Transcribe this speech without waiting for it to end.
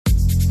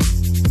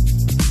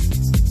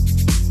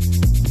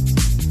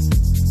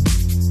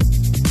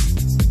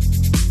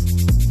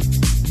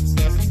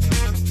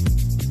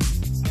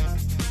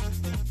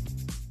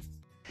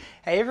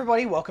Hey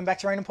everybody, welcome back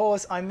to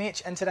Rainandpours. I'm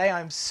Mitch and today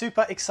I'm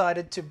super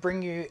excited to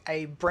bring you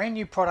a brand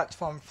new product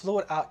from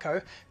Fluid Art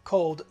Co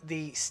called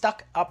the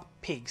Stuck Up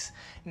Pigs.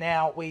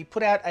 Now we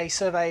put out a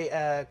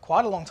survey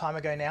quite a long time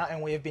ago now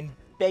and we have been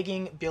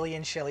begging Billy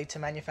and Shelley to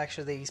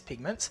manufacture these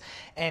pigments,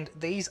 and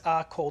these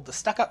are called the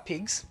Stuck Up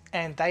Pigs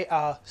and they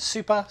are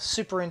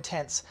super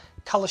intense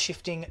color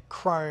shifting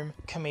chrome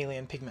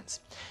chameleon pigments.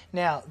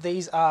 Now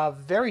these are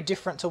very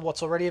different to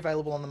what's already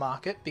available on the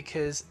market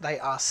because they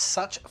are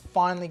such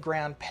finely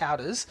ground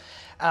powders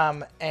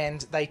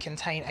and they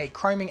contain a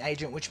chroming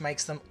agent which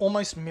makes them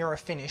almost mirror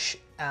finish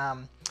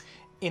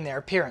in their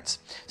appearance.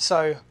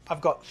 So I've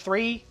got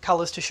 3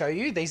 colors to show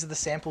you. These are the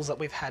samples that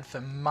we've had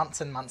for months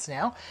and months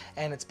now,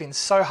 and it's been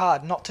so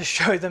hard not to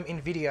show them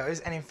in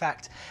videos, and in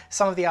fact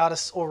some of the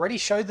artists already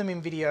showed them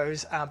in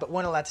videos but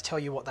weren't allowed to tell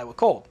you what they were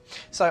called.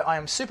 So I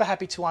am super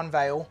happy to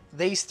unveil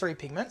these 3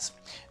 pigments.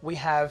 We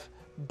have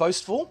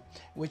Boastful,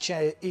 which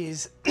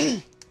is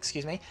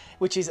excuse me,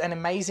 which is an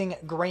amazing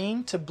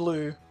green to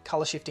blue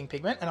color shifting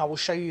pigment, and I will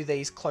show you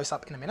these close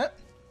up in a minute.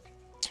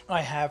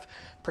 I have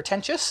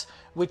Pretentious,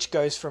 which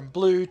goes from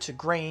blue to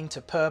green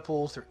to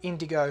purple through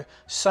indigo,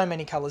 so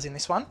many colors in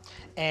this one.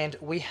 And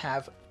we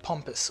have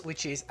Pompous,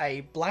 which is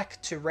a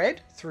black to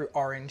red through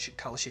orange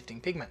color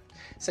shifting pigment.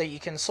 So you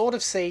can sort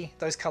of see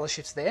those color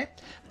shifts there,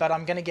 but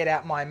I'm going to get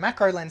out my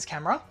macro lens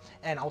camera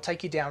and I'll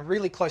take you down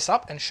really close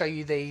up and show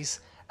you these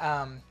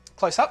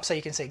close up so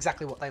you can see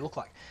exactly what they look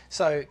like.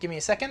 So give me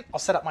a second, I'll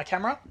set up my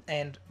camera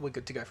and we're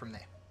good to go from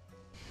there.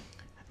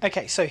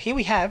 Okay, so here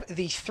we have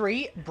the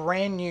 3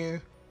 brand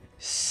new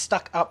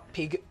Stuck Up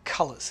Pig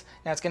colors.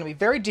 Now it's going to be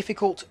very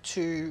difficult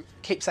to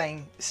keep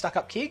saying Stuck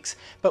Up Pigs,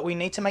 but we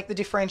need to make the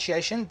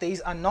differentiation.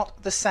 These are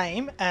not the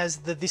same as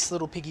the This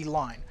Little Piggy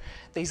line.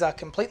 These are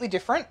completely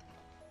different,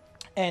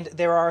 and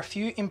there are a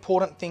few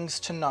important things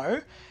to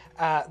know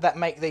that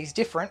make these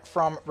different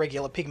from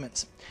regular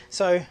pigments.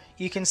 So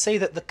you can see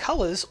that the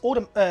colors,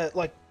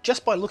 like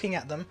just by looking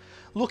at them,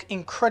 look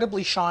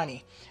incredibly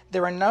shiny.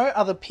 There are no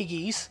other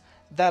piggies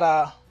that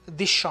are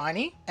this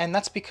shiny, and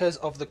that's because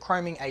of the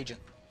chroming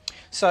agent.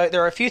 So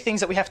there are a few things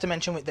that we have to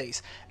mention with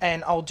these,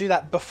 and I'll do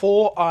that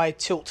before I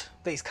tilt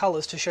these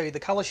colors to show you the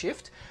color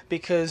shift,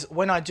 because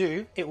when I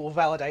do, it will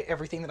validate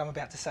everything that I'm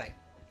about to say.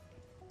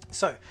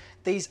 So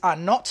these are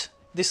not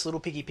This Little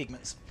Piggy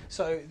pigments.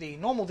 So the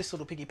normal This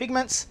Little Piggy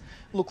pigments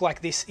look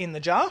like this in the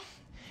jar,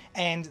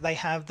 and they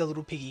have the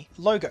Little Piggy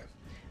logo.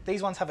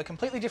 These ones have a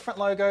completely different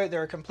logo,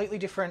 they're a completely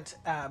different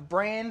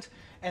brand,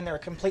 and they're a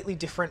completely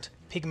different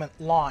pigment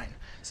line.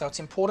 So it's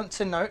important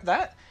to note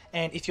that,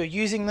 and if you're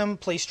using them,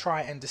 please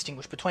try and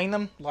distinguish between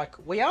them like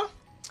we are.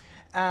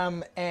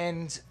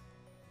 And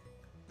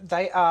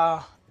they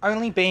are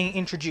only being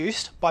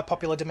introduced by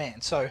popular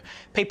demand. So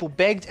people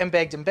begged and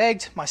begged and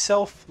begged,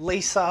 myself,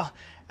 Lisa,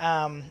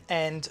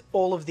 and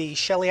all of the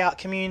sheleeart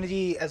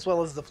community, as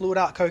well as the Fluid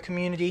Art Co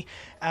community,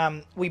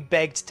 we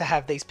begged to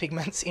have these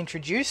pigments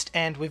introduced,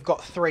 and we've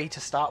got 3 to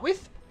start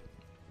with.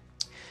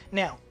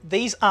 Now,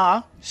 these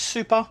are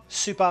super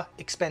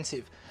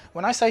expensive.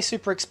 When I say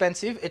super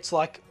expensive, it's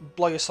like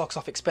blow your socks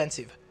off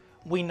expensive.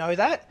 We know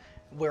that,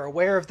 we're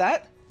aware of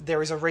that,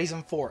 there is a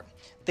reason for it.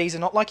 These are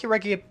not like your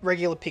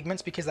regular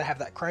pigments because they have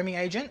that chroming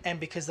agent and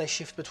because they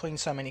shift between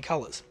so many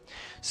colors.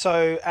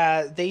 So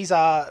these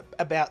are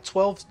about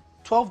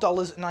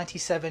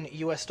 $12.97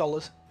 US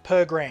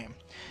per gram.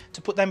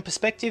 To put them in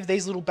perspective,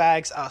 these little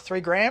bags are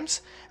 3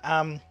 grams,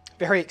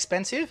 very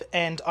expensive,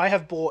 and I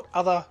have bought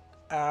other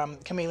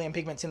chameleon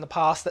pigments in the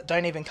past that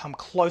don't even come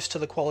close to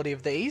the quality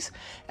of these,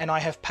 and I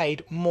have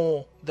paid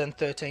more than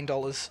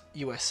 $13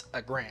 US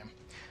a gram.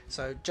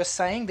 So just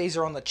saying, these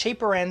are on the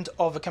cheaper end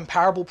of a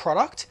comparable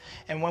product,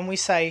 and when we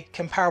say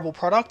comparable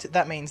product,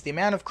 that means the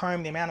amount of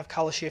chrome, the amount of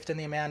color shift, and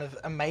the amount of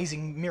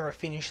amazing mirror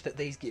finish that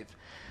these give.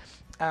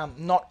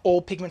 Not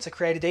all pigments are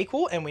created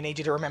equal, and we need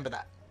you to remember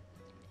that.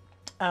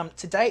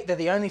 To date, they're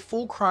the only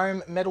full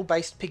chrome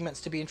metal-based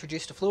pigments to be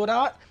introduced to Fluid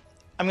Art.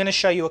 I'm going to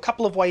show you a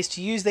couple of ways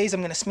to use these.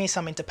 I'm going to smear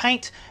some into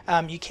paint.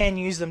 You can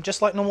use them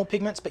just like normal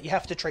pigments, but you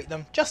have to treat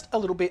them just a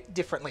little bit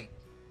differently.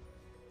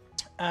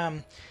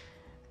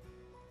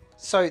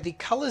 So the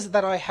colors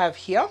that I have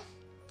here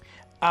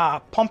are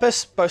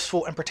Pompous,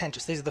 Boastful, and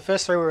Pretentious. These are the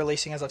first 3 we're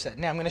releasing, as I've said.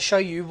 Now I'm going to show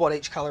you what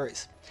each color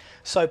is.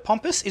 So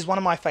Pompous is one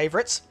of my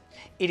favorites.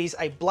 It is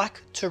a black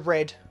to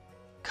red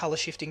color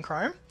shifting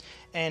chrome,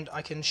 and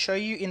I can show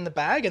you in the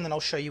bag and then I'll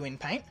show you in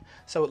paint.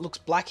 So it looks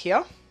black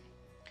here,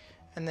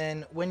 and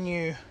then when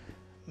you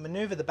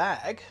maneuver the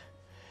bag,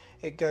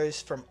 it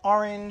goes from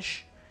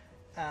orange,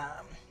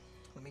 let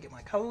me get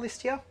my color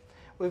list here.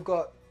 We've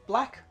got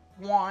black,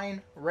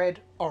 wine, red,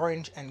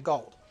 orange, and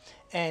gold.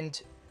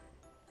 And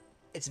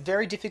it's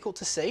very difficult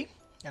to see,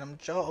 and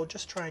I'll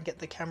just try and get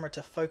the camera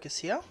to focus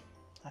here.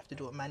 I have to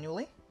do it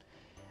manually.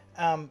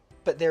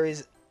 But there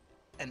is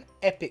an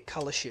epic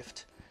color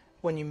shift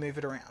when you move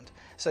it around.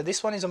 So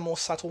this one is a more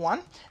subtle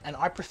one, and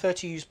I prefer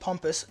to use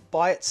Pompous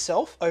by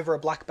itself over a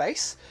black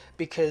base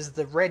because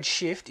the red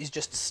shift is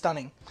just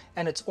stunning,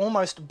 and it's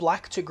almost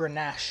black to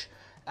Grenache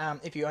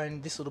if you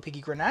own This Little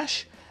Piggy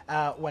Grenache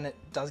when it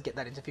does get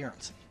that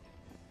interference.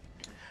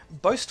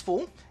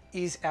 Boastful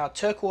is our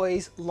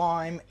turquoise,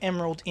 lime,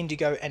 emerald,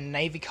 indigo, and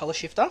navy color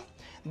shifter.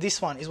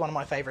 This one is one of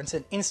my favorites,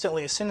 and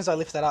instantly, as soon as I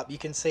lift that up, you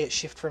can see it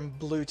shift from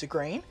blue to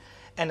green,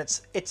 and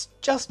it's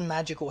just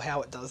magical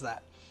how it does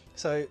that.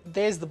 So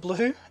there's the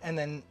blue, and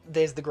then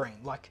there's the green.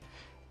 Like,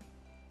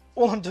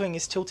 all I'm doing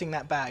is tilting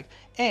that bag,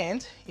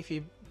 and if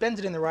you bend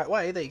it in the right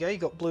way, there you go, you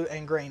got blue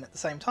and green at the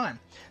same time.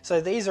 So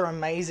these are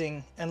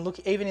amazing, and look,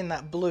 even in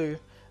that blue,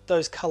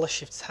 those color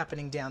shifts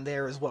happening down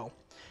there as well.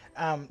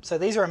 So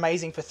these are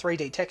amazing for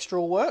 3D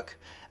textural work.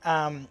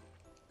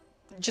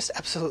 Just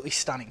absolutely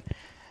stunning.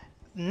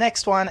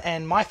 Next one,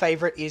 and my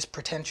favorite, is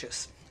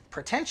Pretentious.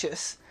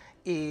 Pretentious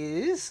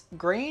is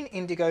green,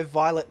 indigo,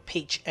 violet,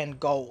 peach, and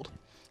gold.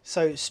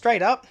 So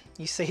straight up,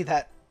 you see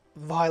that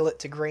violet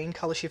to green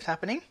color shift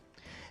happening.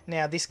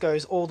 Now this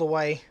goes all the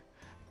way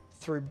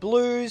through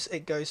blues,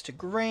 it goes to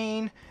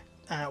green,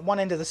 one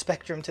end of the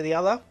spectrum to the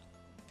other.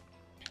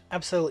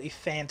 Absolutely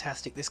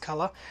fantastic, this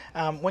color.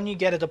 When you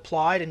get it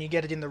applied and you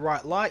get it in the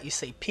right light, you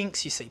see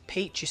pinks, you see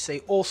peach, you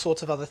see all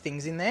sorts of other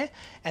things in there,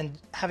 and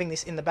having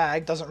this in the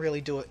bag doesn't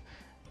really do it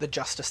the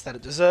justice that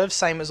it deserves,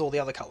 same as all the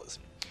other colors.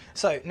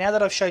 So now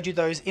that I've showed you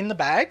those in the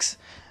bags,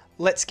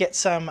 let's get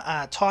some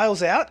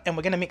tiles out, and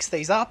we're going to mix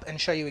these up and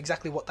show you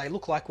exactly what they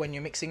look like when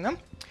you're mixing them,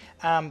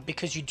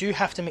 because you do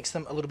have to mix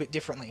them a little bit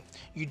differently.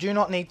 You do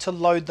not need to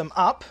load them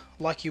up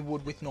like you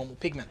would with normal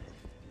pigment.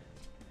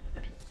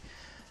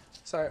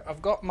 So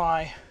I've got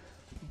my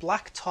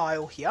black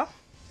tile here,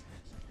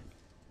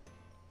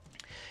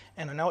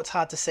 and I know it's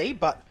hard to see,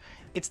 but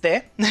it's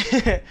there.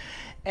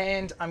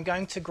 And I'm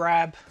going to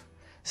grab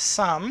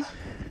some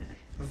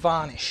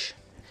varnish.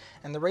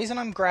 And the reason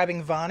I'm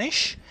grabbing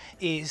varnish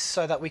is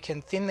so that we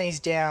can thin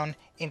these down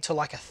into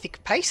like a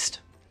thick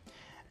paste.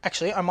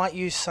 Actually, I might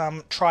use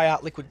some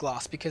SUP liquid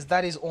glass because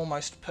that is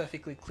almost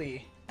perfectly clear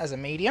as a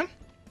medium.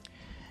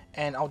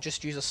 And I'll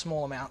just use a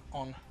small amount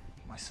on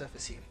my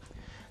surface here.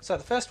 So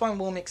the first one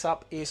we'll mix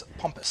up is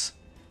Pompous.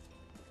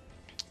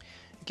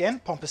 Again,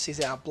 Pompous is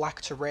our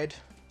black to red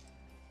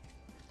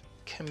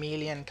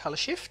chameleon color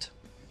shift.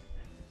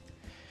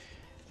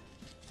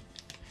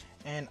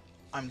 And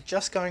I'm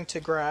just going to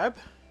grab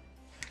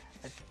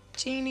a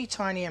teeny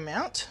tiny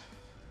amount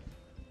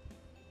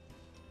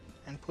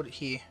and put it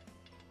here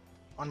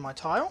on my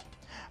tile.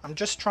 I'm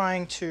just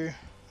trying to,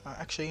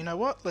 actually, you know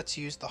what? Let's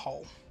use the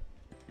whole,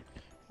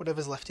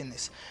 whatever's left in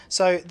this.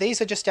 So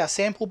these are just our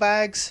sample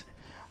bags.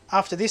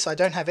 After this, I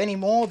don't have any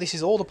more. This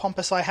is all the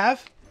Pompous I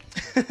have.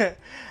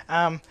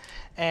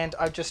 And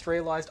I've just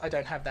realized I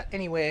don't have that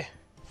anywhere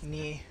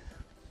near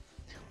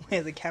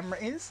where the camera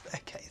is.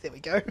 Okay, there we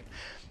go.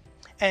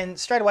 And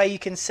straight away you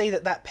can see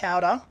that that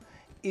powder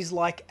is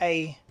like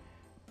a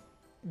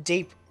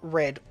deep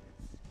red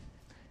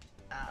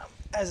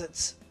as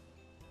it's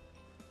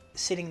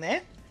sitting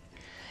there.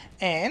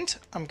 And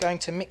I'm going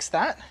to mix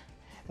that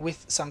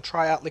with some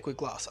SUP liquid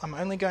glass. I'm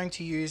only going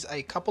to use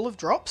a couple of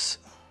drops.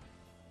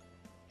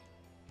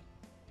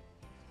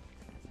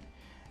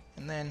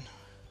 And then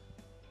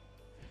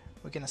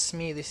we're going to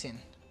smear this in.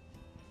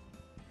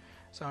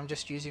 So I'm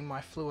just using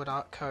my Fluid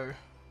Art Co.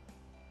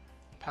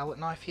 palette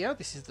knife here.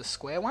 This is the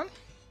square one.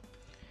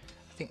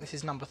 I think this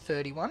is number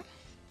 31.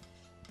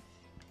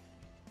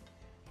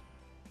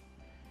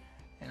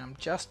 And I'm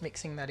just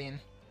mixing that in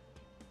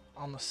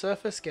on the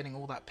surface, getting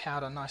all that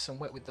powder nice and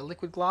wet with the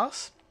liquid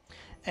glass.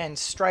 And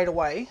straight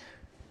away,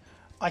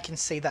 I can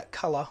see that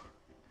color.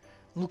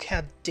 Look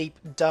how deep,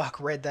 dark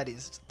red that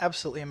is. It's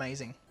absolutely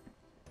amazing.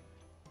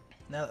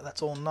 Now that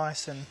that's all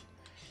nice and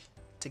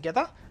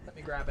together, let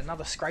me grab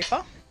another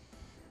scraper.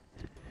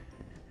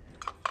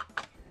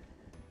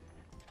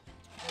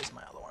 There's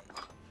my other one,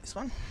 this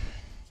one.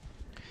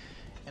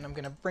 And I'm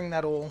going to bring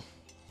that all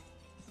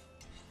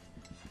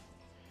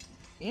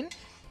in.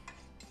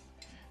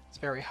 It's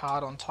very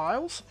hard on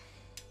tiles.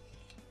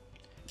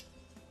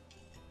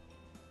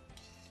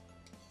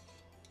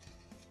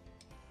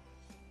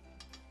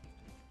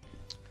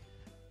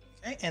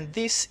 Okay, and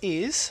this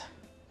is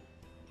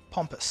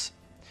Pompous.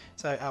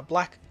 So our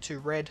black to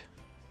red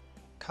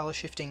color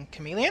shifting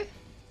chameleon.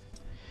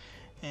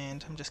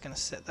 And I'm just going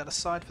to set that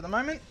aside for the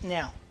moment.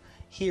 Now,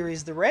 here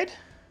is the red,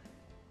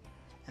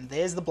 and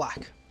there's the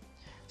black.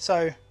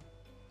 So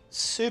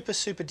super,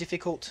 super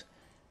difficult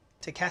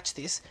to catch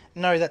this.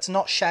 No, that's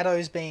not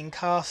shadows being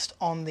cast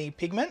on the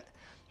pigment.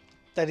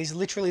 That is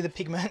literally the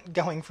pigment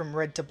going from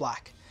red to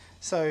black.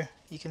 So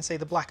you can see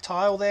the black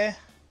tile there.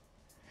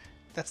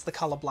 That's the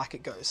color black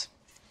it goes.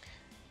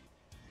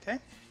 Okay,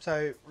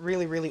 so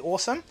really, really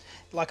awesome.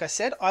 Like I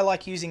said, I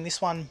like using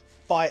this one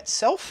by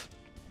itself,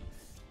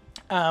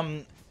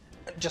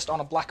 just on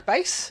a black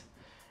base,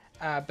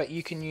 but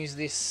you can use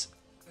this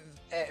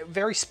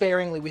very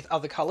sparingly with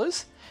other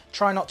colors.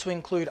 Try not to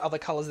include other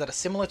colors that are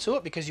similar to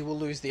it because you will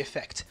lose the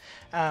effect.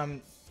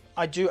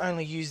 I do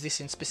only use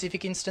this in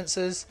specific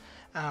instances,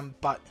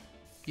 but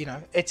you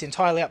know, it's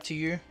entirely up to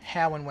you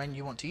how and when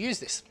you want to use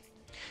this.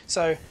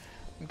 So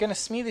I'm going to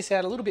smear this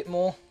out a little bit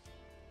more,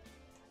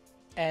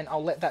 and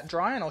I'll let that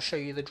dry and I'll show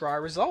you the dry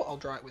result. I'll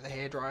dry it with a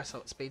hairdryer so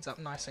it speeds up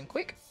nice and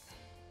quick.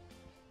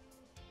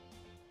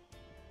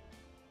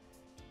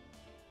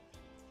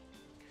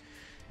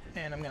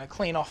 And I'm going to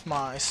clean off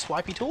my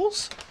swipey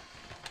tools.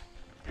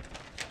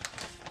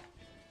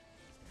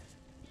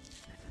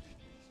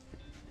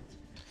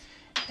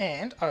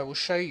 And I will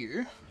show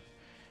you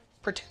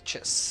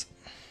pretentious.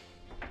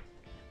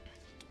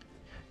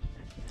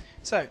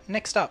 So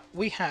next up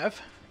we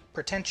have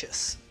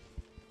pretentious.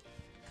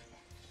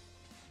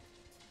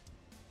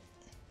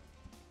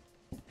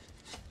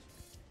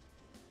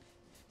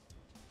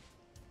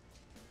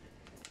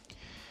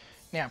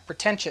 Now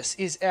pretentious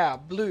is our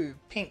blue,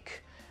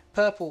 pink,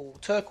 purple,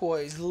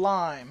 turquoise,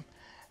 lime.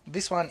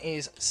 This one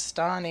is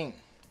stunning.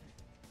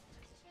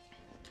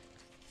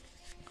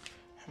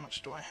 How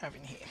much do I have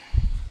in here?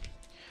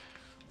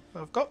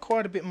 I've got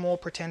quite a bit more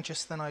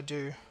pretentious than I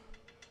do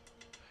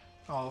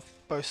of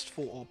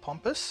boastful or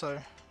pompous, so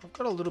I've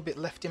got a little bit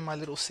left in my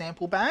little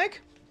sample bag.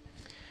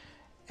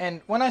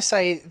 And when I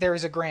say there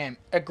is a gram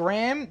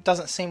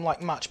doesn't seem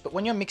like much, but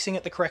when you're mixing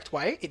it the correct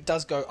way, it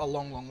does go a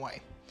long, long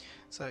way.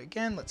 So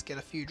again, let's get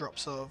a few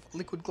drops of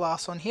liquid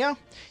glass on here.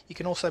 You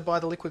can also buy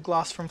the liquid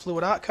glass from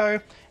Fluid Art Co.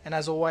 And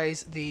as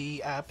always,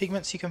 the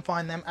pigments, you can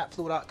find them at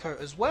Fluid Art Co.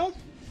 as well.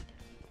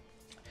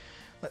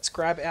 Let's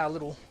grab our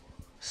little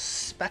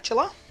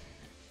spatula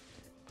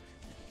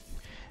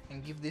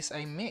and give this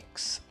a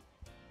mix.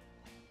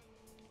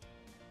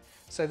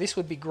 So this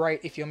would be great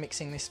if you're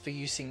mixing this for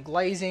use in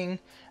glazing,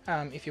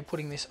 if you're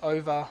putting this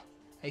over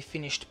a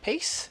finished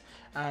piece.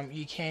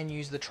 You can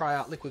use the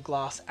TryArt liquid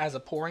glass as a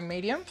pouring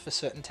medium for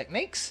certain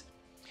techniques.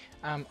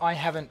 I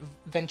haven't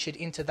ventured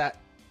into that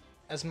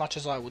as much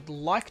as I would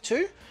like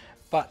to,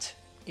 but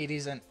it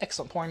is an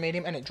excellent pouring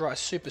medium and it dries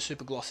super,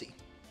 super glossy.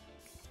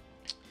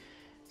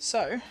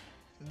 So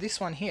this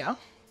one here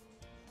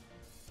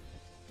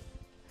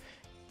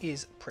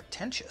is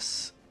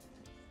pretentious.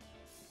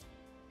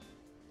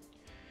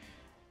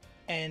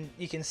 And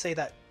you can see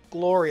that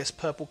glorious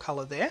purple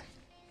color there.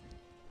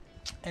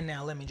 And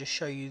now let me just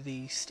show you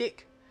the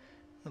stick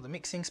or the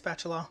mixing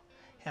spatula,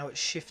 how it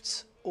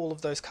shifts all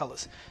of those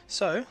colors.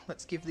 So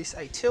let's give this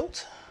a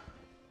tilt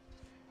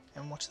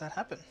and watch that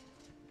happen.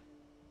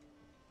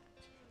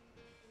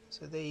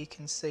 So there you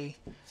can see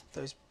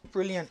those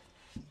brilliant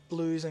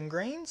blues and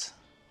greens.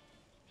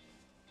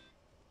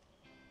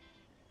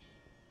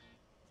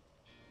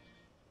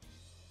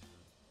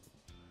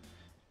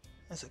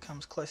 As it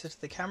comes closer to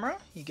the camera,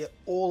 you get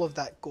all of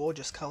that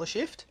gorgeous color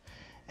shift.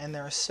 And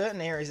there are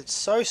certain areas it's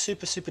so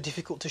super, super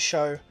difficult to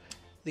show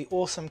the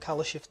awesome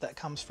color shift that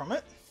comes from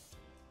it.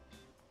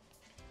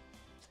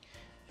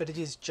 But it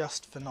is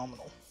just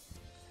phenomenal.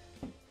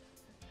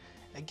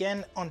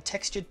 Again, on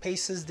textured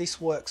pieces, this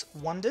works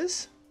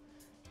wonders,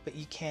 but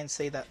you can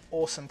see that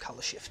awesome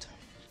color shift.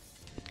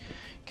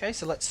 Okay,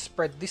 so let's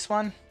spread this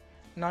one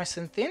nice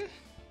and thin,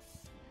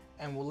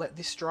 and we'll let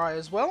this dry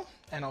as well,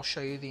 and I'll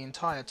show you the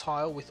entire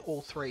tile with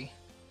all three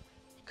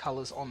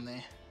colors on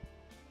there.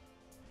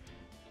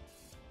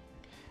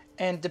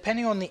 And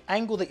depending on the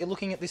angle that you're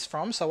looking at this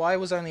from, so I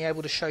was only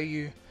able to show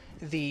you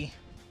the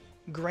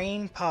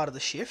green part of the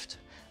shift,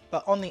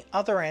 but on the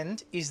other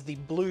end is the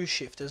blue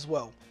shift as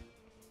well.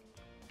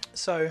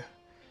 So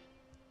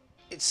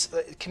it's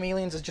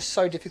chameleons are just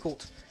so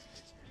difficult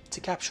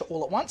to capture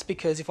all at once,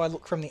 because if I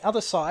look from the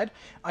other side,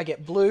 I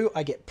get blue,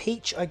 I get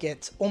peach, I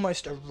get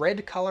almost a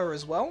red color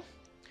as well.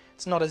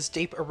 It's not as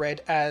deep a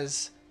red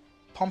as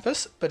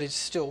pompous, but it's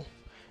still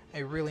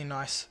a really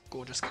nice,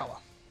 gorgeous color.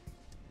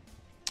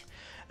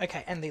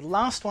 Okay, and the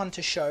last one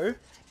to show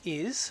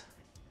is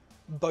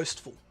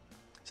boastful.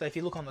 So if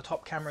you look on the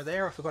top camera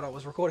there, I forgot I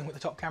was recording with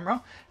the top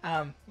camera,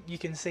 you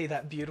can see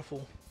that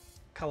beautiful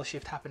color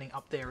shift happening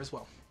up there as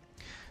well.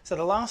 So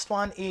the last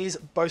one is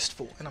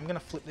boastful, and I'm going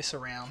to flip this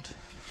around.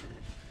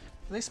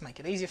 This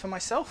make it easier for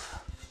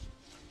myself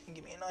and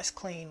give me a nice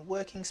clean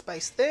working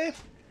space there.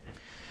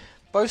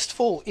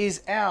 Boastful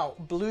is our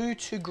blue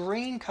to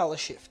green color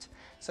shift.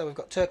 So we've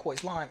got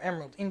turquoise, lime,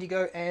 emerald,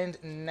 indigo, and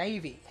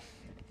navy.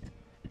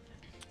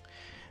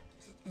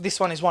 This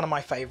one is one of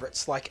my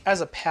favorites. Like, as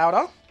a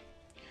powder,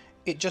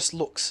 it just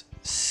looks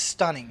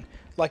stunning.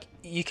 Like,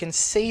 you can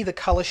see the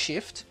color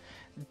shift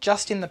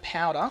just in the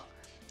powder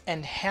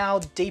and how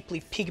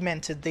deeply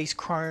pigmented these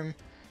chrome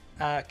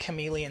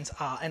chameleons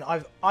are. And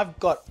I've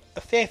got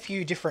a fair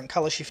few different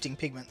color shifting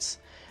pigments,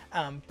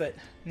 but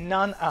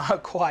none are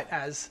quite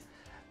as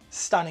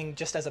stunning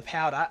just as a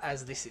powder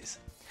as this is.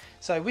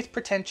 So with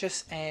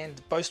pretentious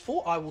and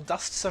boastful, I will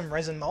dust some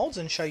resin molds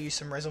and show you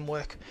some resin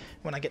work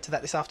when I get to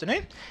that this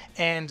afternoon,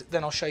 and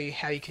then I'll show you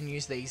how you can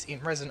use these in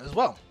resin as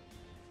well.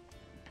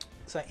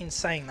 So in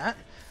saying that,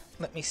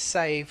 let me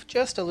save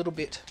just a little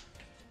bit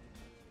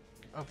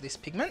of this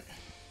pigment,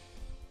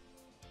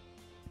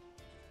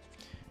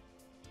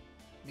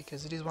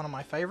 because it is one of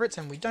my favorites,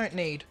 and we don't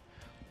need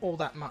all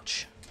that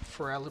much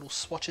for our little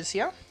swatches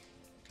here.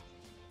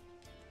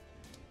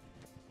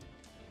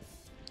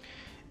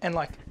 And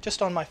like,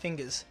 just on my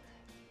fingers,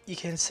 you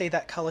can see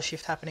that color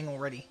shift happening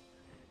already.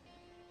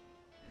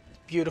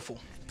 Beautiful.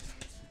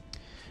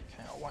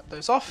 Okay, I'll wipe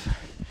those off.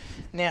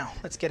 Now,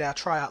 let's get our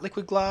TryArt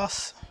liquid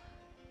glass.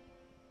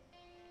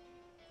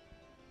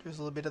 There's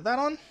a little bit of that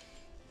on.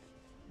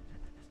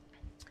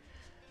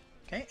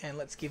 Okay, and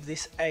let's give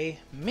this a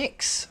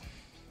mix.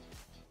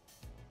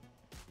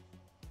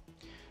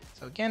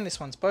 So again,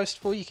 this one's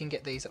boastful. You can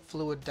get these at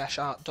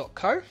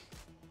fluid-art.co.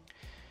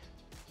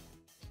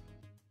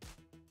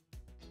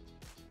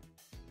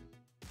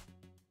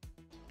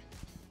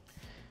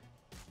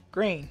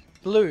 Green,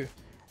 blue,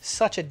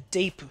 such a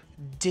deep,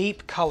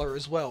 deep color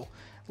as well.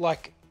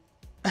 Like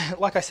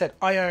I said,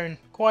 I own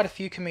quite a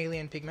few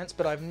chameleon pigments,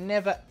 but I've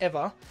never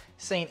ever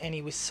seen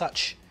any with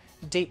such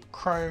deep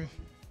chrome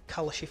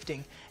color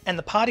shifting. And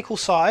the particle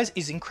size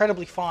is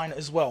incredibly fine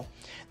as well.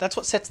 That's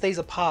what sets these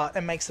apart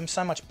and makes them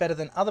so much better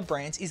than other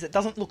brands, is it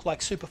doesn't look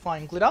like super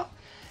fine glitter.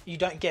 You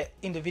don't get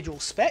individual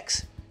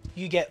specks,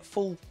 you get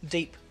full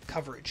deep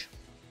coverage.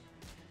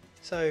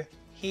 So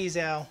here's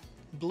our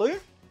blue.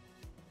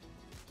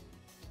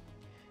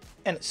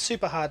 And it's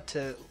super hard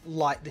to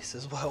light this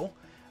as well.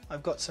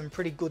 I've got some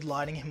pretty good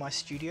lighting in my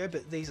studio,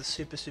 but these are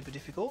super, super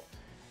difficult.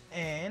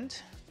 And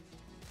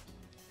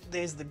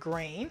there's the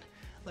green.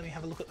 Let me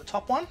have a look at the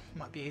top one.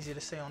 Might be easier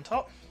to see on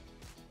top.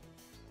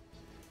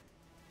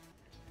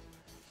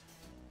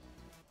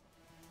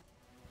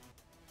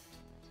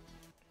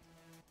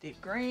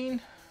 Deep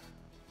green.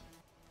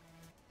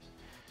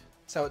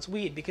 So it's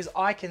weird because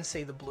I can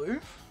see the blue.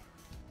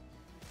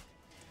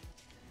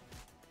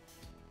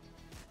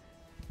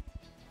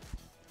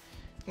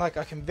 Like,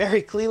 I can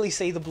very clearly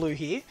see the blue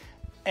here,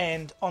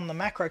 and on the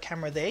macro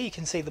camera there you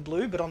can see the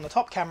blue, but on the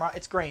top camera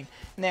it's green.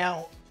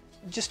 Now,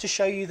 just to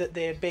show you that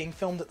they're being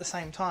filmed at the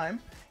same time,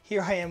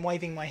 here I am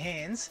waving my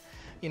hands,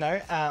 you know,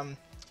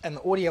 and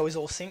the audio is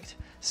all synced.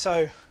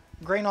 So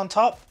green on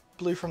top,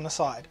 blue from the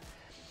side.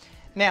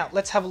 Now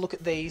let's have a look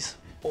at these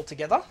all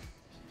together.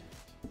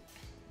 I'm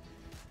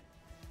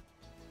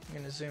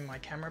going to zoom my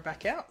camera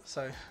back out,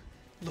 so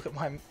look at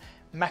my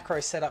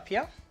macro setup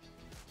here.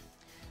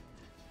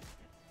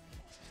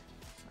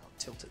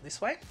 Tilt it this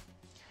way.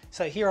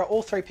 So here are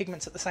all three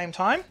pigments at the same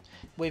time.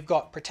 We've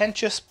got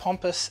pretentious,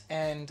 pompous,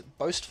 and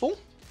boastful.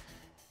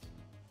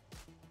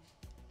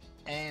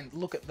 And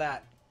look at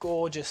that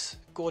gorgeous,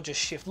 gorgeous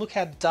shift. Look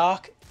how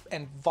dark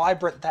and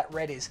vibrant that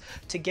red is.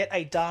 To get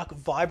a dark,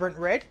 vibrant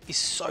red is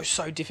so,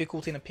 so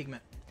difficult in a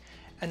pigment.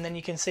 And then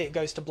you can see it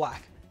goes to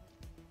black.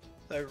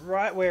 So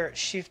right where it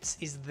shifts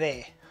is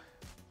there.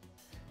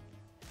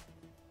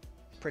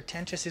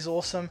 Pretentious is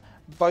awesome.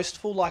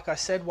 Boastful, like I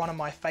said, one of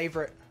my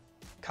favorite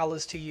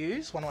colors to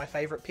use, one of my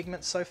favorite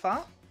pigments so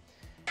far.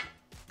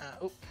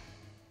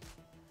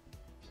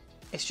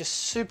 It's just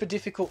super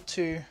difficult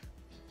to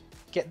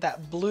get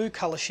that blue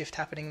color shift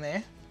happening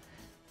there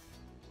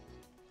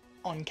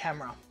on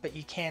camera, but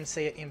you can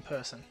see it in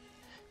person.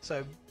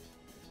 So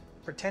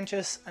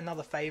pretentious,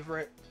 another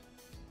favorite,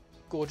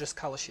 gorgeous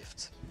color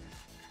shifts.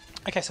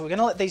 Okay, so we're going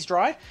to let these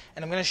dry,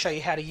 and I'm going to show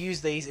you how to use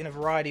these in a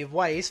variety of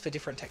ways for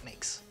different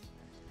techniques.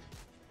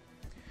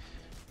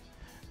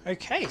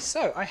 Okay,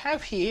 so I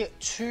have here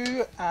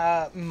two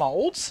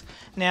molds.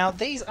 Now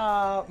these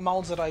are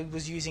molds that I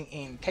was using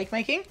in cake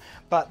making,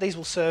 but these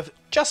will serve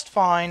just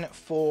fine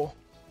for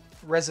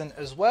resin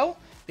as well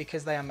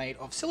because they are made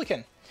of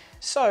silicone.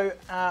 So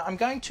I'm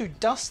going to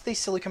dust these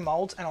silicone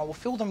molds and I will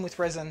fill them with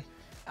resin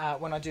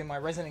when I do my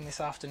resining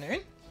this afternoon.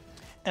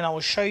 And I will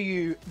show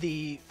you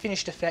the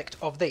finished effect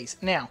of these.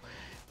 Now,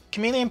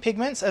 chameleon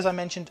pigments, as I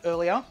mentioned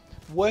earlier,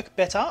 work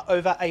better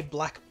over a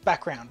black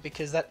background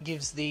because that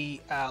gives the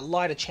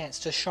light a chance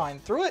to shine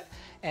through it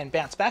and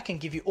bounce back and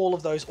give you all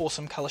of those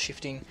awesome color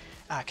shifting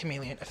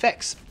chameleon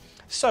effects.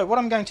 So what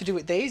I'm going to do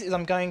with these is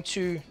I'm going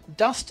to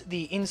dust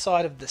the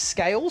inside of the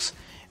scales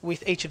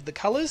with each of the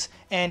colors,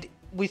 and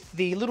with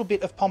the little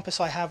bit of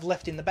pompous I have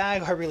left in the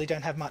bag, I really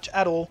don't have much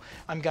at all,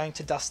 I'm going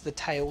to dust the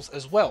tails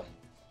as well.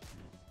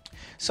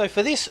 So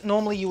for this,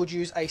 normally you would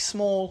use a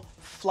small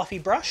fluffy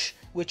brush,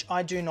 which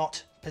I do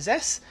not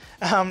possess.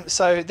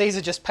 So these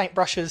are just paint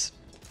brushes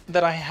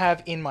that I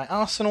have in my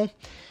arsenal,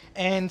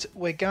 and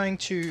we're going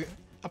to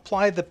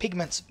apply the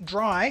pigments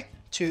dry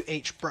to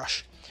each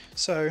brush.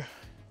 So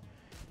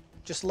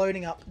just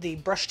loading up the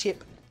brush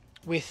tip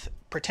with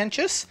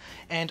pretentious,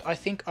 and I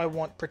think I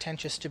want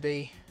pretentious to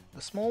be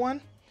the small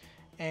one,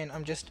 and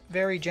I'm just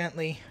very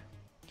gently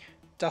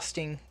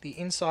dusting the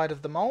inside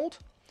of the mold,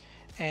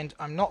 and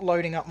I'm not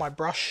loading up my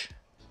brush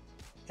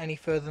any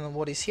further than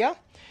what is here.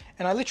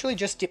 And I literally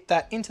just dip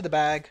that into the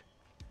bag.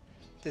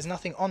 There's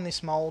nothing on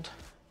this mold,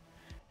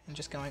 and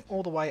just going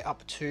all the way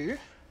up to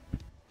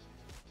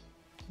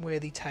where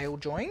the tail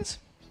joins.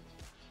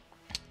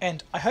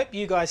 And I hope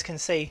you guys can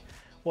see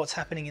what's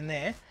happening in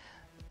there.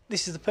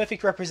 This is the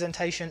perfect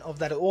representation of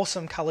that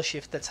awesome color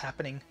shift that's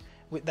happening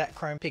with that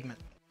chrome pigment.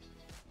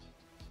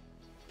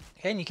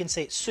 Okay, and you can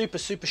see it's super,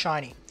 super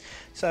shiny.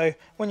 So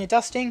when you're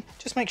dusting,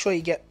 just make sure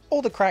you get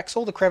all the cracks,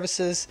 all the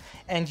crevices,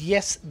 and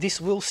yes, this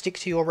will stick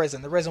to your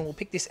resin. The resin will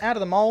pick this out of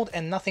the mold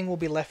and nothing will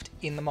be left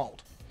in the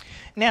mold.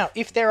 Now,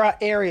 if there are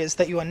areas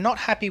that you are not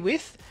happy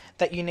with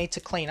that you need to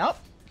clean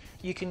up,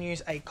 you can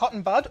use a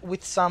cotton bud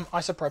with some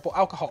isopropyl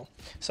alcohol.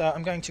 So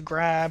I'm going to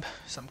grab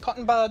some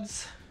cotton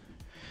buds.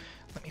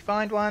 Let me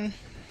find one.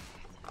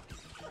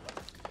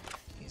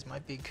 Here's my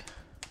big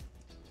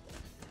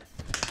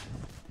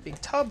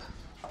tub.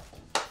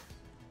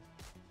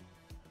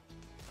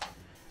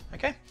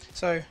 Okay,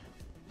 so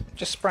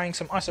just spraying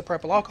some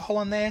isopropyl alcohol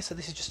on there. So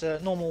this is just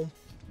a normal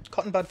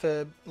cotton bud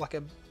for like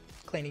a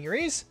cleaning your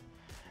ears,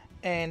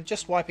 and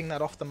just wiping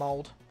that off the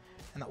mold,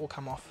 and that will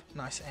come off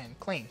nice and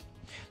clean.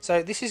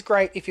 So this is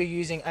great if you're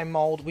using a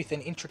mold with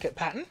an intricate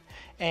pattern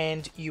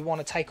and you want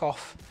to take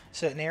off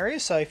certain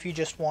areas. So if you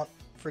just want,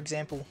 for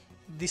example,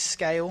 this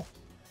scale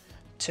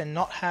to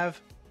not have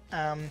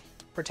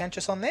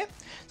pretentious on there.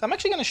 So I'm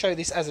actually going to show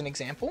this as an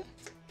example.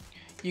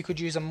 You could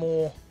use a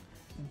more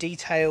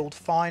detailed,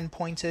 fine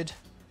pointed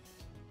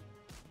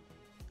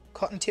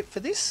cotton tip for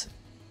this.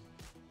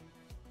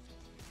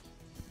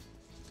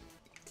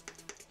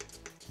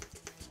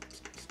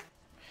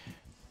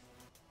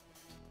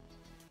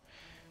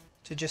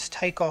 To just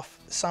take off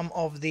some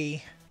of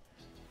the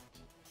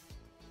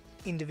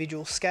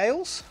individual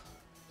scales.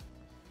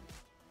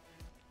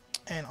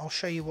 And I'll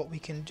show you what we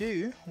can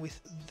do with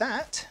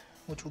that,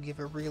 which will give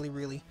a really,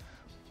 really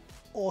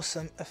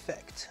awesome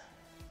effect.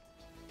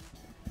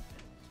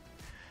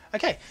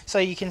 Okay, so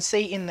you can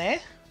see in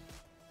there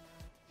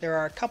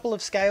are a couple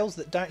of scales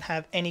that don't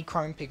have any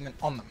chrome pigment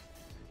on them.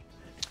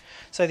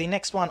 So the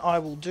next one I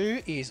will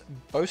do is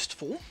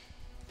Boastful.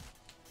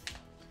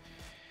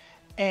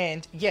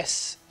 And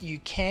yes, you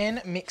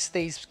can mix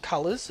these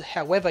colors,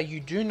 however you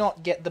do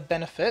not get the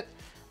benefit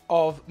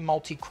of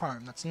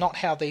multi-chrome. That's not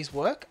how these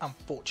work,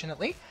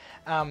 unfortunately.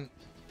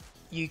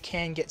 You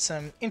can get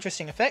some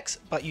interesting effects,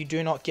 but you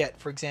do not get,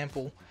 for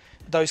example,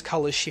 those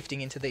colors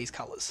shifting into these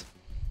colors.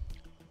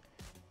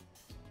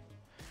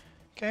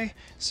 Okay,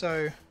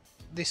 so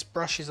this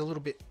brush is a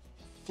little bit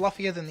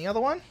fluffier than the other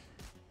one,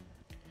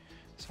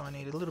 so I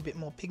need a little bit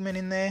more pigment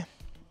in there,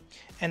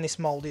 and this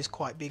mold is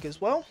quite big as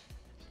well.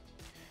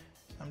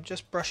 I'm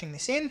just brushing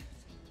this in.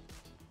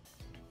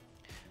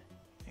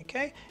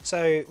 Okay,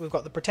 so we've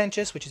got the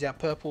pretentious, which is our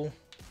purple,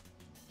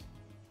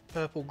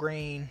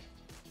 green,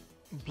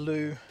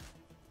 blue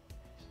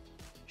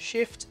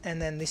shift,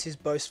 and then this is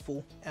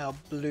Boastful, our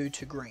blue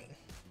to green.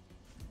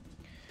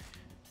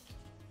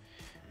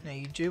 Now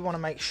you do want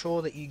to make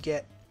sure that you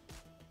get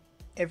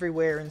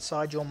everywhere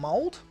inside your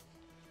mold,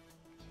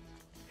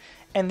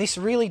 and this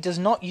really does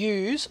not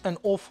use an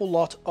awful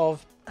lot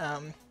of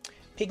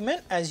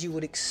pigment as you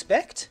would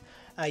expect.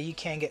 You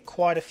can get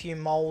quite a few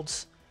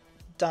molds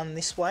done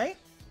this way.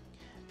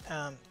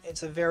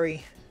 It's a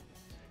very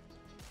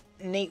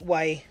neat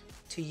way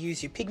to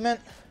use your pigment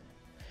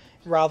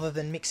rather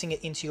than mixing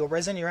it into your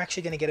resin. You're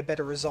actually going to get a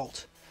better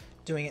result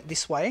doing it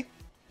this way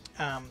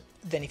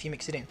than if you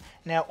mix it in.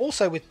 Now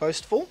also with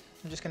Boastful,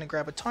 I'm just going to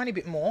grab a tiny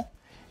bit more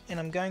and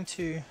I'm going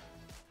to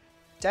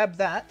dab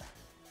that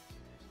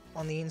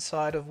on the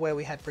inside of where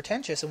we had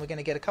pretentious, and we're going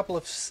to get a couple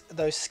of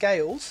those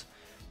scales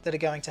that are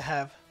going to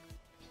have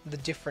the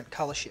different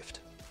color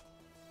shift,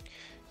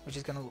 which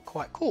is going to look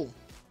quite cool.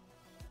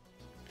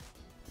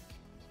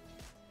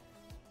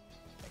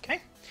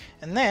 Okay,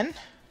 and then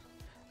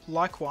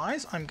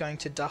likewise I'm going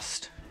to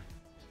dust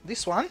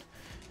this one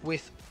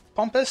with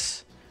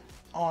Pompous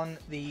on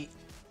the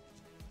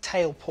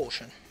tail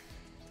portion.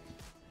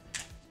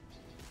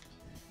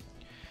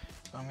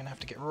 So I'm going to have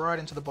to get right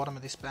into the bottom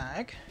of this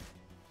bag.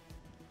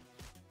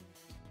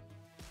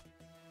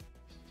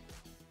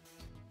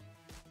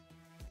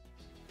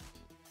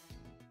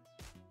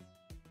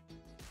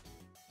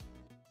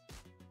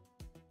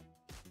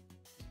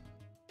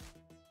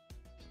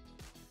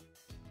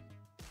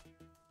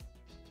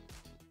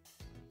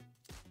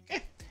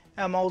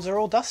 Our molds are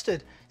all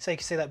dusted, so you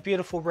can see that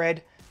beautiful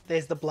red,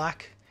 there's the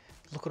black,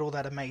 look at all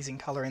that amazing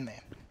color in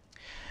there.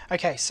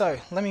 Okay, so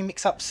let me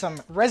mix up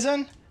some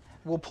resin,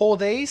 we'll pour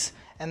these,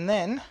 and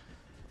then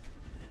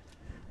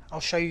I'll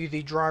show you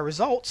the dry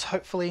results,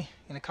 hopefully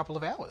in a couple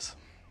of hours.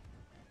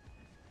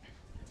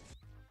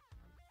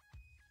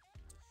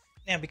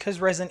 Now, because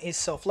resin is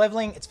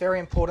self-leveling, it's very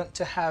important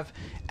to have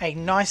a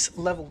nice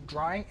level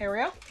drying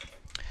area,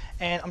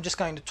 and I'm just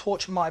going to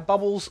torch my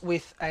bubbles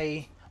with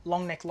a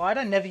long neck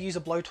lighter. Never use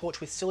a blowtorch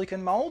with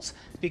silicone molds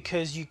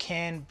because you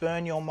can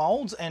burn your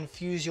molds and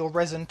fuse your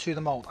resin to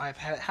the mold. I've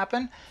had it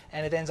happen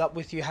and it ends up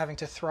with you having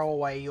to throw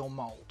away your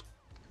mold.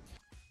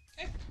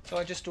 Okay, so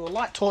I just do a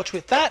light torch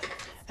with that,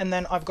 and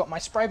then I've got my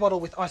spray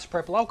bottle with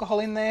isopropyl alcohol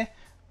in there.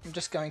 I'm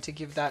just going to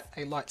give that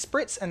a light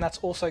spritz, and that's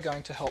also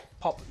going to help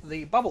pop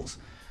the bubbles.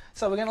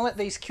 So we're going to let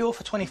these cure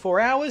for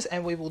 24 hours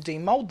and we will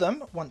demold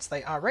them once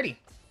they are ready.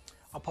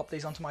 I'll pop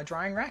these onto my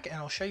drying rack and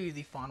I'll show you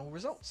the final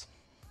results.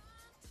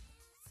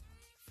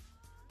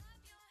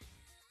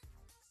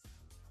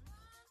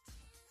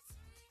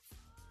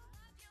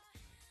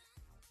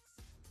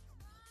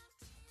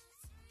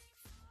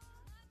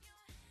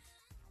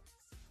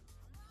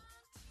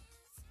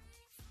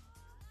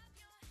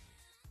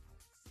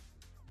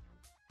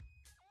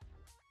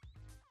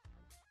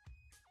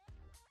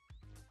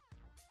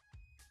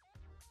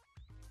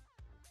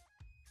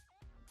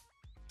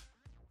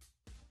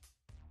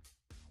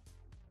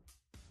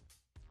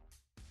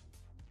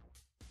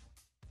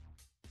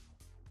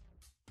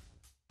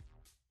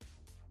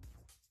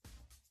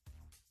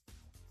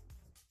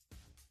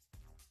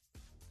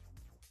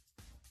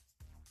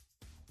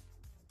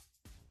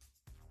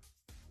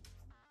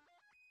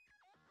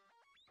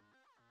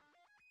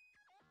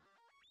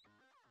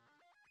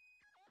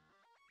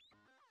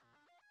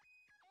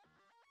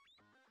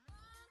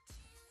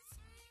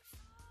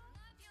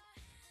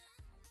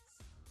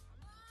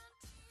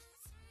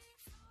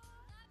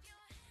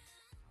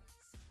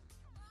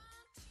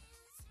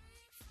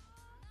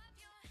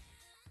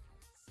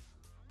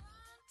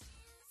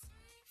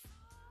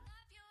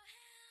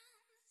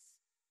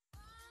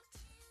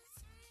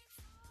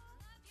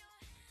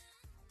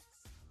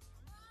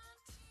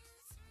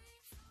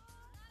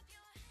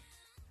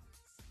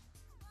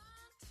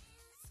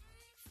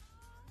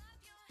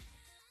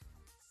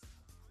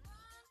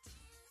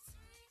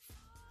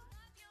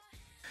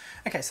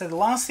 Okay, so the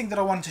last thing that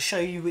I wanted to show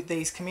you with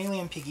these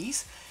chameleon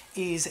piggies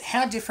is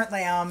how different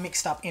they are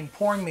mixed up in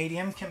pouring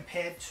medium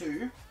compared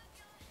to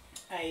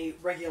a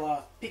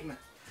regular pigment.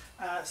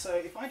 So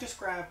if I just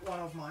grab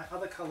one of my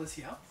other colours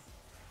here,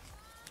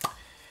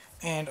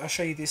 and I'll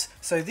show you this.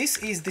 So this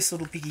is This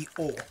Little Piggy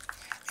ore.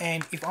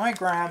 And if I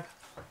grab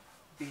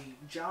the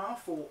jar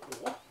for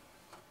ore,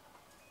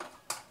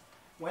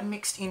 when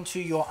mixed into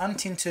your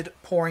untinted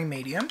pouring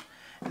medium,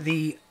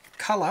 the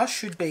colour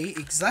should be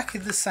exactly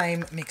the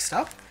same mixed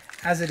up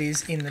as it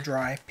is in the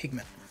dry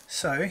pigment.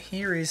 So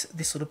here is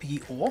This Little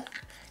Piggy ore.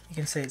 You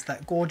can see it's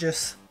that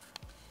gorgeous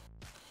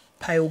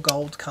pale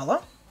gold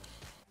colour,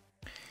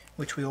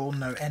 which we all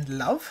know and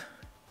love.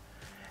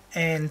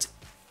 And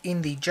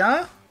in the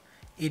jar,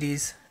 it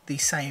is the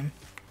same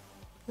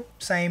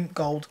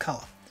gold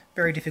colour.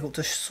 Very difficult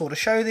to sort of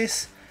show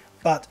this,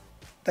 but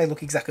they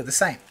look exactly the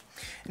same.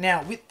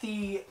 Now with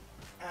the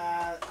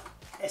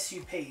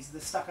SUPs,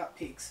 the stuck-up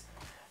pigs,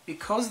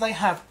 because they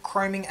have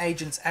chroming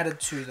agents added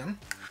to them,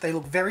 they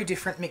look very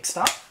different mixed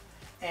up,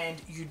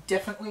 and you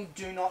definitely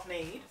do not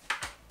need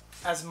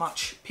as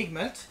much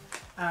pigment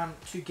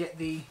to get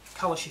the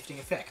colour shifting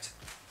effect.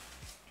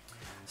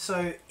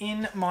 So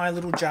in my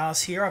little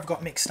jars here, I've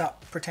got mixed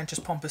up Pretentious,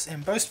 Pompous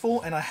and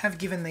Boastful, and I have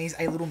given these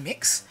a little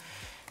mix.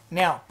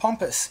 Now,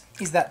 Pompous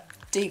is that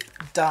deep,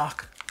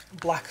 dark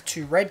black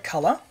to red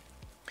colour,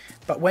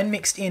 but when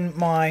mixed in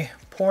my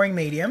pouring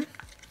medium,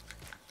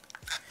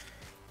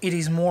 it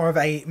is more of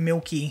a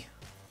milky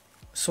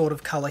sort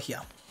of colour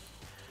here.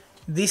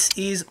 This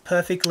is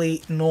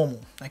perfectly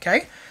normal,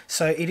 okay?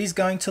 So it is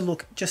going to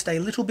look just a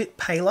little bit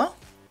paler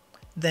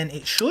than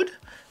it should,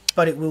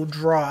 but it will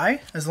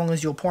dry, as long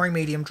as your pouring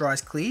medium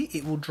dries clear,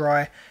 it will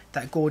dry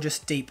that gorgeous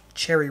deep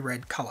cherry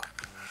red colour.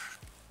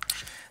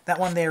 That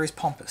one there is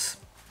Pompous.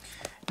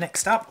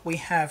 Next up we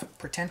have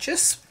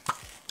Pretentious.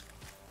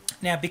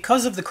 Now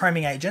because of the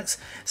chroming agents,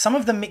 some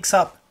of them mix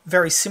up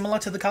very similar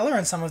to the colour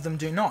and some of them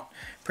do not.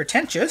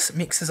 Pretentious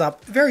mixes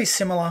up very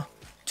similar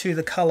to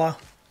the colour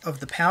of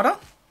the powder,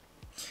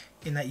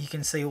 in that you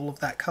can see all of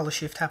that colour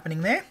shift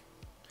happening there.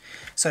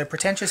 So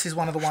Pretentious is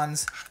one of the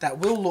ones that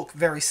will look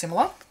very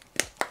similar.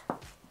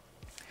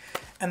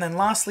 And then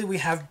lastly we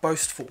have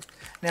Boastful.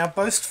 Now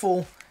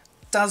Boastful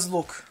does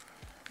look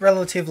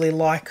relatively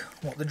like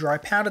what the dry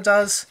powder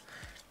does,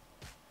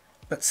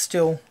 but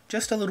still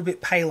just a little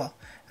bit paler.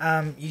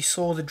 You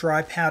saw the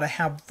dry powder,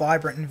 how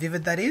vibrant and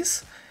vivid that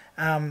is.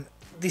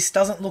 This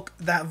doesn't look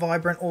that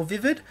vibrant or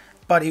vivid,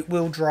 but it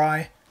will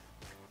dry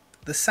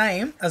the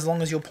same as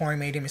long as your pouring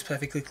medium is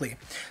perfectly clear.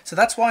 So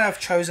that's why I've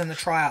chosen the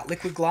SUP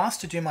liquid glass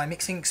to do my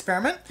mixing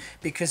experiment,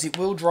 because it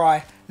will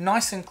dry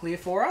nice and clear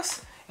for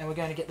us, and we're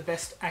going to get the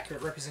best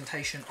accurate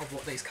representation of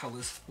what these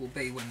colours will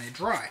be when they're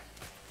dry.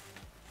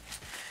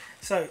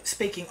 So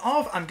speaking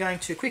of, I'm going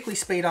to quickly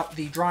speed up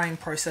the drying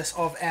process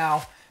of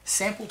our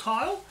sample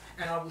tile,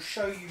 and I will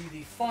show you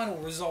the final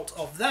result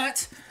of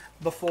that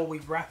before we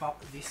wrap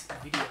up this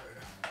video.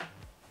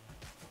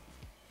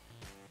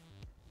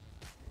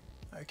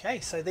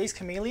 Okay, so these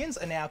chameleons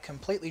are now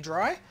completely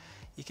dry.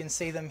 You can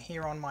see them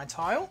here on my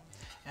tile,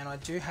 and I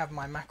do have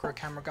my macro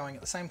camera going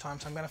at the same time,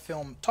 so I'm going to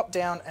film top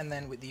down and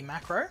then with the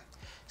macro.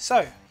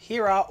 So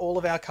here are all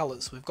of our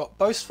colours. We've got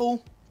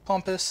Boastful,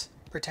 Pompous,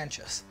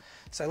 Pretentious.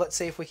 So let's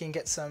see if we can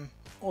get some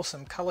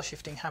awesome colour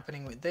shifting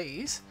happening with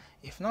these.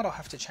 If not, I'll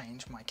have to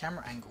change my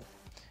camera angle.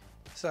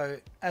 So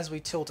as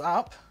we tilt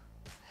up,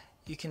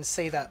 you can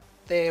see that,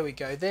 there we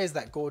go, there's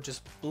that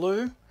gorgeous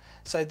blue.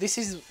 So this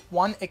is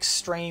one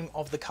extreme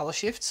of the colour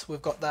shifts.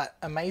 We've got that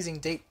amazing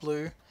deep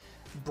blue,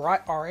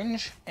 bright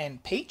orange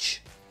and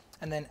peach.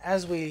 And then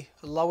as we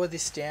lower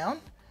this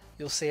down,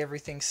 you'll see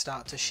everything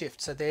start to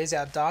shift. So there's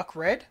our dark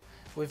red.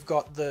 We've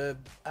got the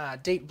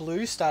deep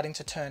blue starting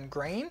to turn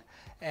green,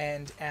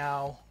 and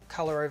our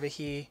colour over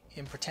here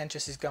in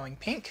Pretentious is going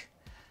pink.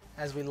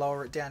 As we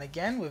lower it down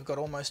again, we've got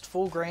almost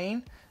full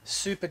green,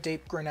 super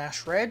deep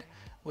Grenache red.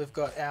 We've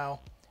got our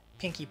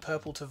pinky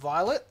purple to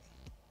violet.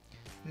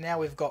 Now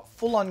we've got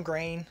full on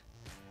green.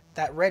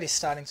 That red is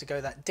starting to go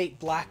that deep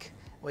black.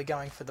 We're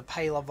going for the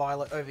paler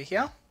violet over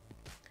here.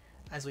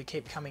 As we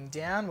keep coming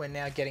down, we're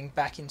now getting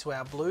back into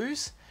our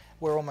blues.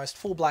 We're almost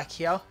full black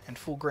here and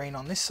full green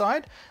on this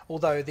side.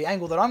 Although the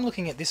angle that I'm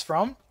looking at this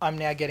from, I'm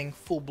now getting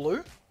full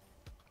blue.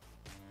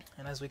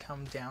 And as we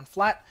come down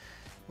flat,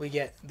 we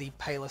get the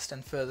palest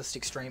and furthest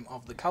extreme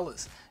of the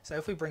colours. So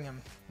if we bring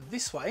them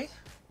this way,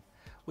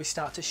 we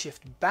start to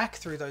shift back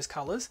through those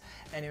colours,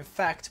 and in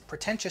fact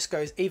Pretentious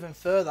goes even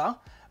further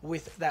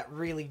with that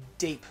really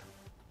deep,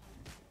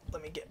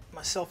 let me get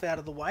myself out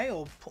of the way,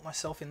 or put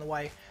myself in the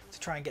way to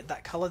try and get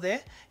that colour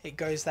there. It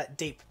goes that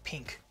deep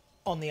pink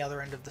on the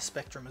other end of the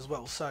spectrum as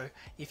well. So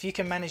if you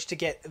can manage to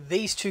get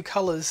these two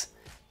colours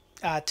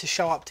to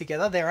show up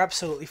together, they're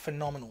absolutely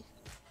phenomenal.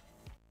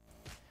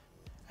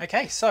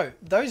 Okay, so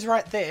those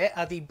right there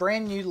are the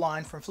brand new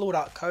line from Fluid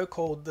Art Co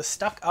called the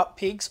Stuck Up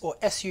Pigs, or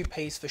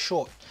SUPs for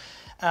short.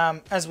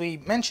 As we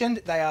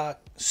mentioned, they are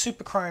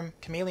super chrome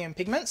chameleon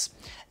pigments,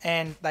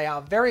 and they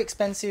are very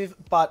expensive,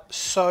 but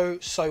so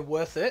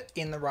worth it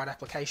in the right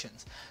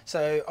applications.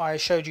 So I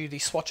showed you the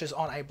swatches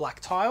on a black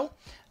tile.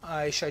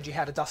 I showed you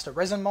how to dust a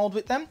resin mold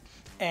with them,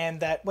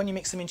 and that when you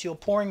mix them into your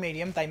pouring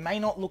medium, they may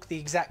not look the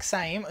exact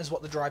same as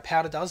what the dry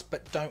powder does,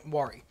 but don't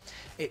worry.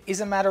 It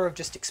is a matter of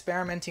just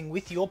experimenting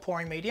with your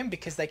pouring medium,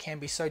 because they can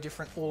be so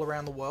different all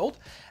around the world,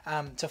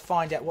 to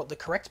find out what the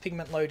correct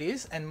pigment load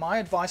is. And my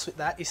advice with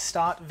that is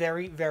start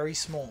very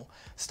small.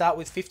 Start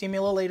with 50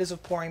 milliliters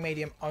of pouring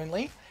medium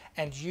only,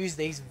 and use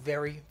these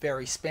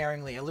very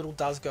sparingly. A little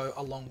does go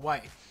a long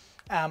way.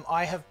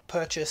 I have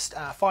purchased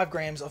 5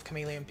 grams of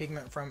chameleon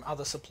pigment from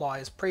other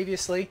suppliers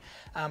previously.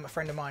 A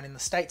friend of mine in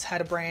the States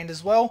had a brand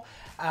as well,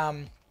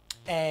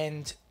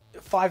 and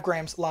 5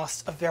 grams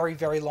lasts a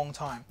very long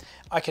time.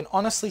 I can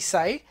honestly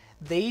say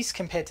these,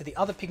 compared to the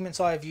other pigments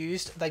I have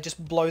used, they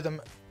just blow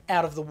them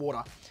out of the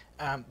water.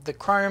 The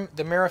chrome,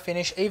 the mirror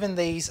finish, even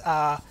these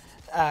are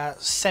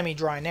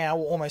semi-dry now,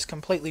 or almost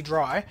completely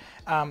dry.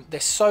 They're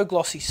so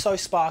glossy, so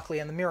sparkly,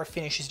 and the mirror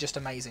finish is just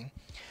amazing.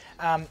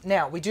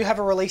 Now, we do have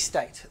a release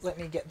date. Let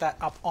me get that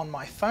up on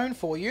my phone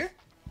for you.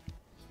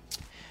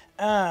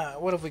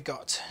 What have we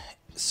got?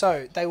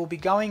 So, they will be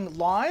going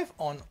live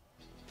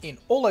in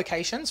all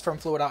locations from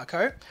Fluid Art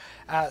Co.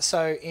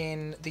 So,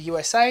 in the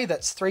USA,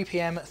 that's 3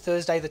 p.m.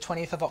 Thursday the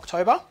 20th of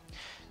October.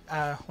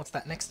 What's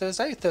that, next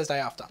Thursday? Thursday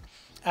after.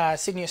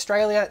 Sydney,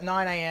 Australia,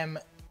 9 a.m.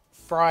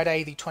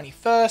 Friday the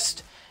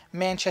 21st.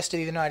 Manchester,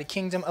 the United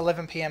Kingdom,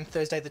 11 p.m.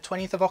 Thursday the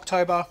 20th of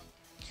October.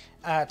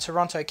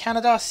 Toronto,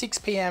 Canada, 6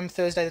 p.m.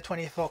 Thursday the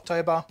 20th of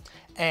October,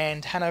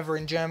 and Hanover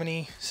in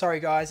Germany,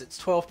 sorry guys, it's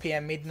 12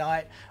 p.m.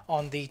 midnight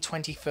on the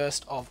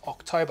 21st of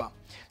October.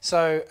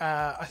 So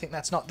I think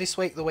that's not this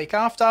week, the week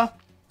after.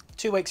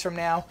 2 weeks from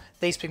now,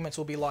 these pigments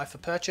will be live for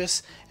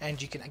purchase, and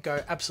you can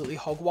go absolutely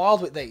hog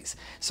wild with these.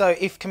 So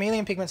if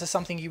chameleon pigments are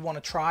something you want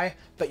to try,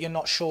 but you're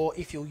not sure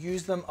if you'll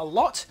use them a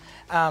lot,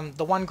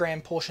 the 1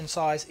 gram portion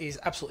size is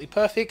absolutely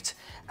perfect,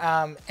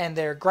 and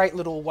they're a great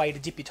little way to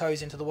dip your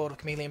toes into the world of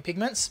chameleon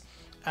pigments.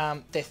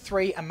 They're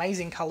 3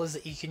 amazing colours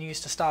that you can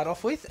use to start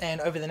off with, and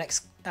over the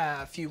next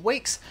few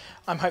weeks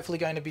I'm hopefully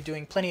going to be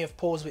doing plenty of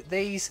pours with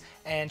these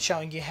and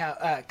showing you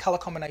how colour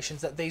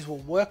combinations that these will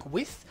work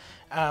with,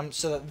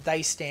 so that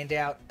they stand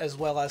out as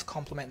well as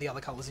complement the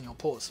other colours in your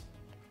pours.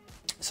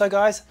 So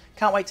guys,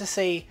 can't wait to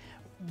see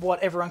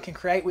what everyone can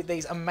create with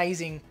these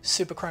amazing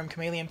super chrome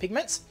chameleon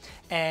pigments,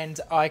 and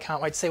I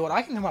can't wait to see what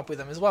I can come up with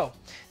them as well.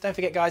 Don't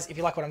forget guys, if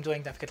you like what I'm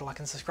doing, don't forget to like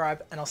and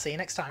subscribe, and I'll see you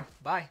next time.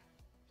 Bye.